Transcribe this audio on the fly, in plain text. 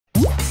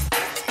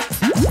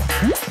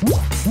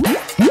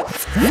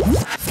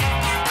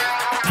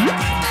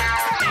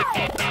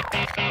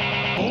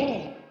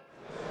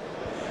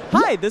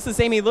Hi, this is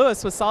Amy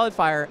Lewis with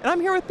SolidFire, and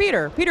I'm here with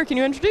Peter. Peter, can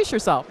you introduce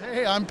yourself?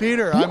 Hey, I'm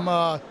Peter.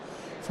 I'm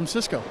from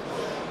Cisco.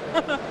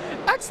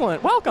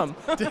 Excellent. Welcome.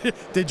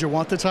 Did you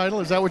want the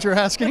title? Is that what you're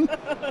asking?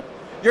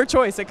 Your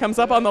choice. It comes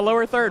up on the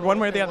lower third, one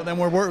way or the other.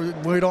 Well,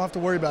 then we don't have to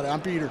worry about it.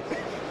 I'm Peter.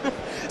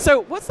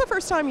 So what's the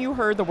first time you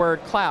heard the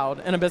word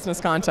cloud in a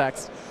business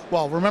context?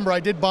 Well, remember, I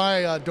did buy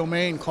a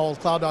domain called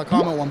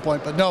cloud.com at one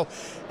point, but no,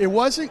 it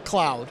wasn't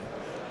cloud.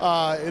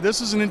 This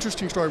is an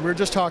interesting story. We were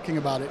just talking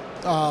about it.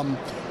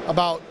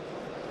 I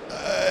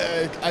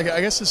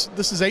guess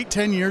this is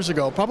 8-10 years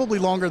ago, probably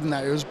longer than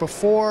that. It was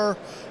before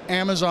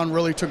Amazon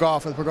really took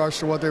off with regards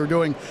to what they were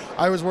doing.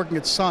 I was working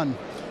at Sun,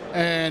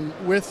 and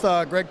with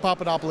Greg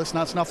Papadopoulos,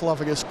 not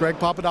Snuffleupagus, Greg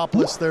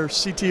Papadopoulos, their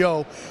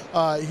CTO,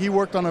 he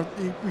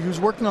was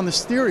working on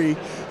this theory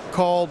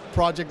called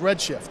Project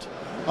Redshift.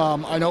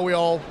 I know we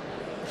all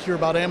hear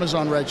about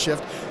Amazon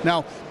Redshift.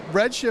 Now,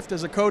 Redshift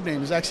as a code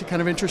name is actually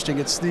kind of interesting.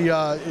 It's the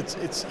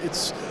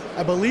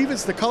I believe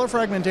it's the color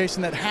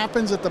fragmentation that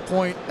happens at the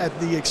point at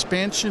the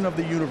expansion of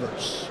the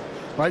universe.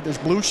 Right? There's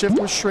blue shift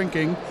was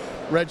shrinking,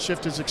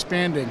 Redshift is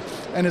expanding,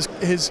 and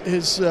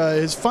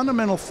his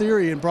fundamental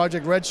theory in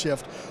Project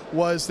Redshift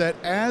was that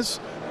as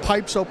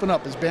pipes open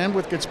up, as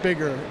bandwidth gets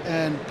bigger,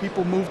 and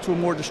people move to a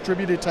more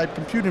distributed type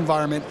compute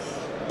environment,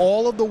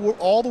 all the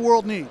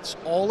world needs,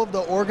 all of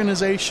the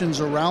organizations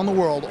around the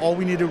world, all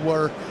we needed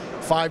were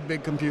 5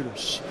 big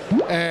computers.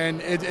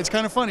 And it's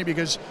kind of funny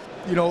because,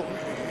 you know,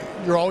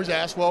 you're always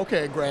asked, well,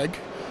 okay, Greg,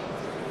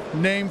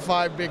 name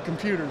 5 big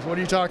computers. What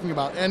are you talking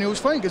about? And it was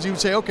funny because he would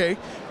say, okay,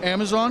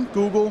 Amazon,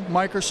 Google,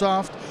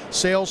 Microsoft,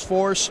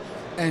 Salesforce,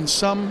 and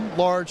some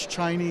large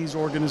Chinese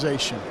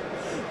organization.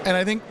 And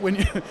I think when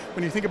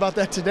you think about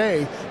that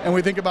today, and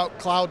we think about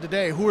cloud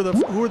today, who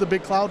are the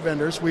big cloud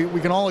vendors? We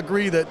can all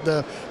agree that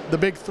the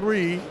big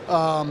 3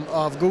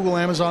 of Google,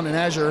 Amazon, and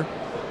Azure,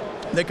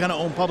 they kind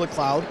of own public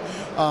cloud.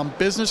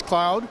 Business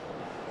cloud,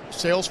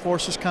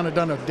 Salesforce has kind of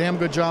done a damn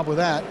good job with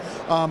that.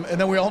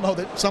 And then we all know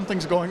that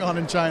something's going on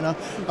in China,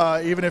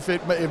 even if we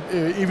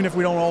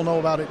don't all know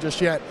about it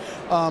just yet.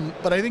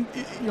 But I think,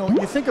 you know,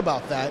 you think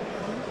about that.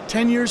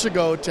 10 years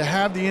ago, to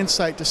have the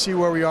insight to see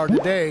where we are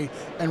today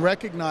and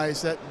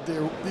recognize that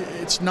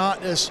it's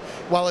not as,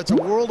 while it's a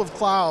world of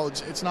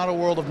clouds, it's not a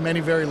world of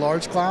many very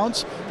large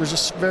clouds. There's a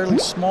fairly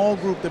small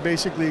group that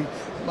basically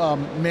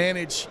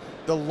manage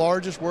the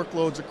largest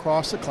workloads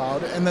across the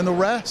cloud, and then the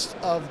rest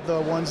of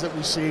the ones that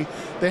we see,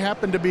 they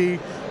happen to be, you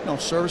know,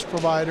 service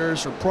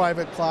providers or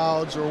private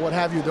clouds or what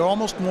have you. They're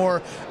almost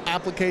more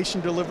application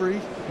delivery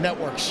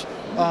networks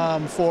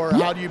for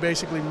how do you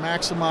basically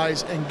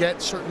maximize and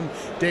get certain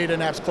data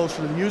and apps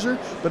closer to the user,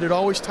 but it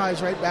always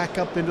ties right back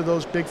up into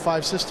those big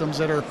 5 systems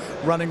that are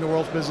running the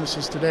world's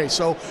businesses today.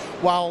 So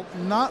while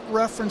not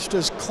referenced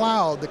as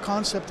cloud, the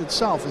concept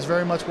itself is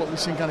very much what we've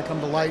seen kind of come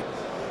to light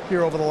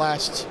here over the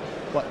last,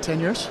 what, 10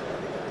 years?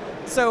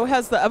 So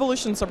has the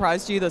evolution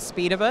surprised you, the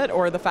speed of it,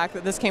 or the fact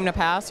that this came to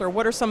pass, or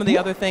what are some of the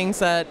other things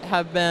that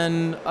have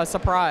been a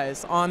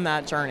surprise on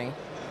that journey?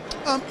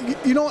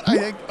 You know what, I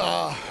think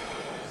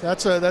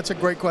that's a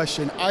great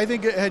question. I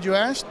think had you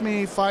asked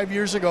me 5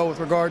 years ago with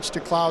regards to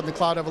cloud and the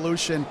cloud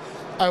evolution,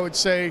 I would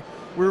say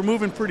we were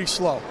moving pretty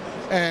slow.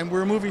 And we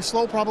were moving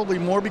slow probably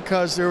more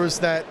because there was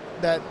that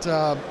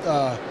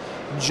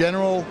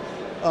general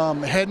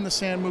head in the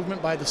sand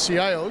movement by the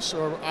CIOs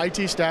or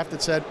IT staff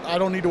that said, I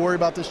don't need to worry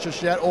about this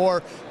just yet.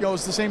 Or, you know,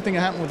 it's the same thing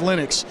that happened with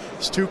Linux.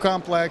 It's too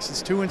complex,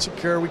 it's too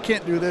insecure, we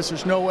can't do this,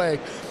 there's no way.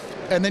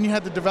 And then you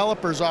had the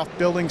developers off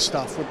building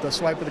stuff with the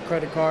swipe of the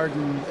credit card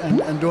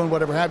and doing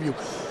whatever have you.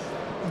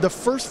 The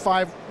first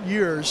 5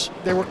 years,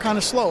 they were kind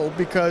of slow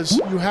because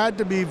you had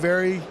to be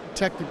very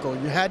technical.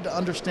 You had to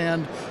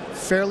understand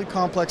fairly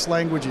complex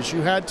languages.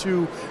 You had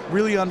to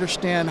really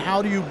understand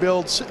how do you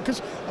build,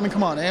 because, I mean,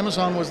 come on,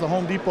 Amazon was the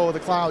Home Depot of the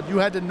cloud. You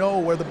had to know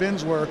where the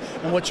bins were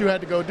and what you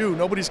had to go do.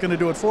 Nobody's going to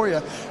do it for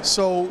you.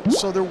 So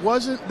there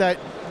wasn't that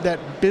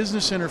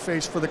business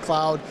interface for the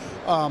cloud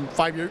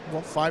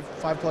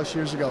 5 plus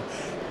years ago.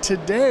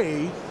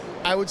 Today,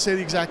 I would say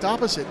the exact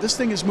opposite. This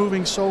thing is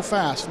moving so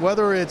fast,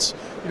 whether it's,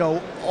 you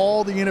know,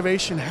 all the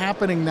innovation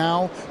happening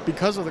now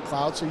because of the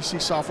cloud. So you see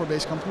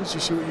software-based companies, you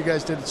see what you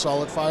guys did at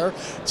SolidFire,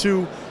 to,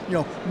 you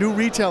know, new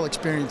retail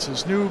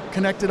experiences, new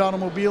connected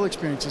automobile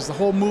experiences, the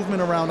whole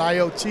movement around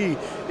IoT.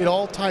 It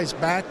all ties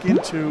back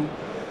into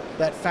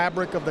that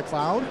fabric of the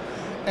cloud.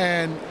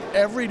 And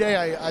every day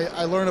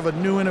I learn of a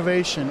new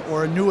innovation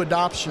or a new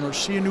adoption or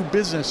see a new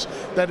business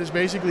that has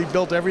basically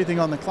built everything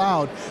on the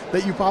cloud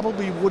that you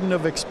probably wouldn't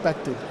have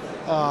expected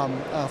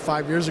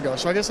 5 years ago.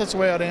 So I guess that's the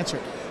way I'd answer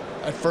it.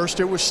 At first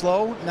it was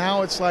slow,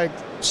 now it's like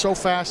so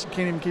fast you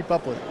can't even keep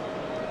up with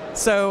it.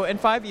 So in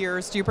 5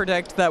 years, do you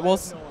predict that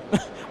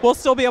we'll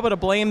still be able to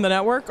blame the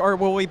network, or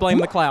will we blame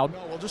the cloud? No,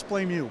 we'll just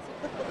blame you.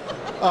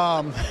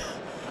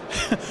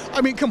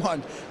 I mean, come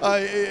on.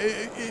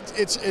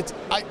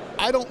 I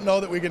I don't know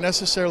that we can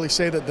necessarily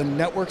say that the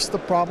network's the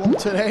problem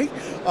today.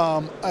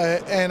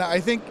 And I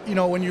think,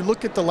 when you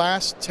look at the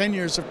last 10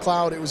 years of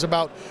cloud, it was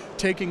about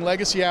taking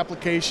legacy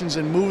applications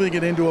and moving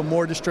it into a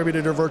more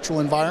distributed or virtual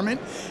environment.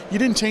 You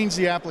didn't change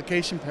the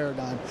application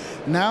paradigm.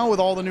 Now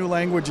with all the new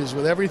languages,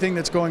 with everything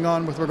that's going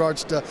on with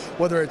regards to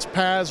whether it's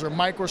PaaS or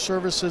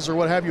microservices or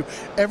what have you,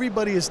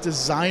 everybody is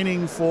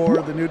designing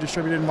for the new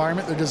distributed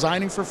environment. They're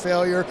designing for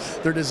failure.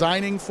 They're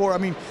designing for,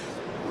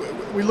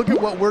 we look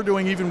at what we're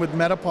doing even with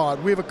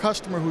Metapod. We have a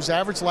customer whose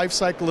average life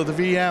cycle of the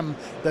VM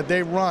that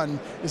they run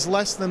is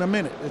less than a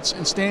minute. It's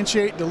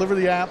instantiate, deliver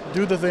the app,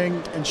 do the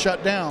thing, and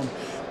shut down.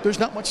 There's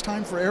not much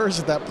time for errors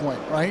at that point,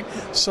 right?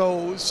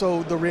 So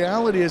the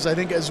reality is, I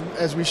think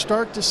as we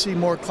start to see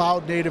more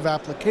cloud native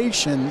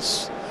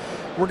applications,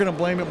 we're going to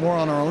blame it more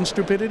on our own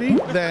stupidity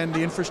than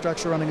the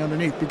infrastructure running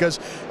underneath. Because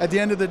at the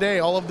end of the day,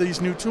 all of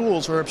these new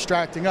tools are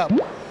abstracting up.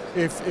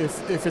 If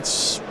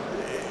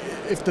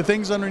the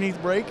things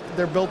underneath break,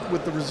 they're built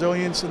with the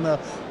resilience and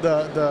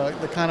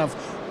the kind of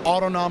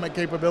autonomic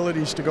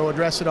capabilities to go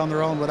address it on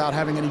their own without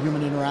having any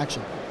human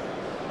interaction.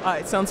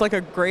 It sounds like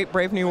a great,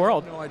 brave new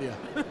world. No idea.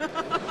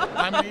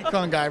 I'm an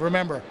econ guy,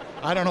 remember.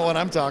 I don't know what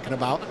I'm talking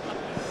about.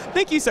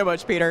 Thank you so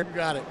much, Peder. You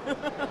got it.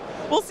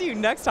 We'll see you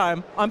next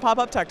time on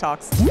Pop-Up Tech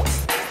Talks.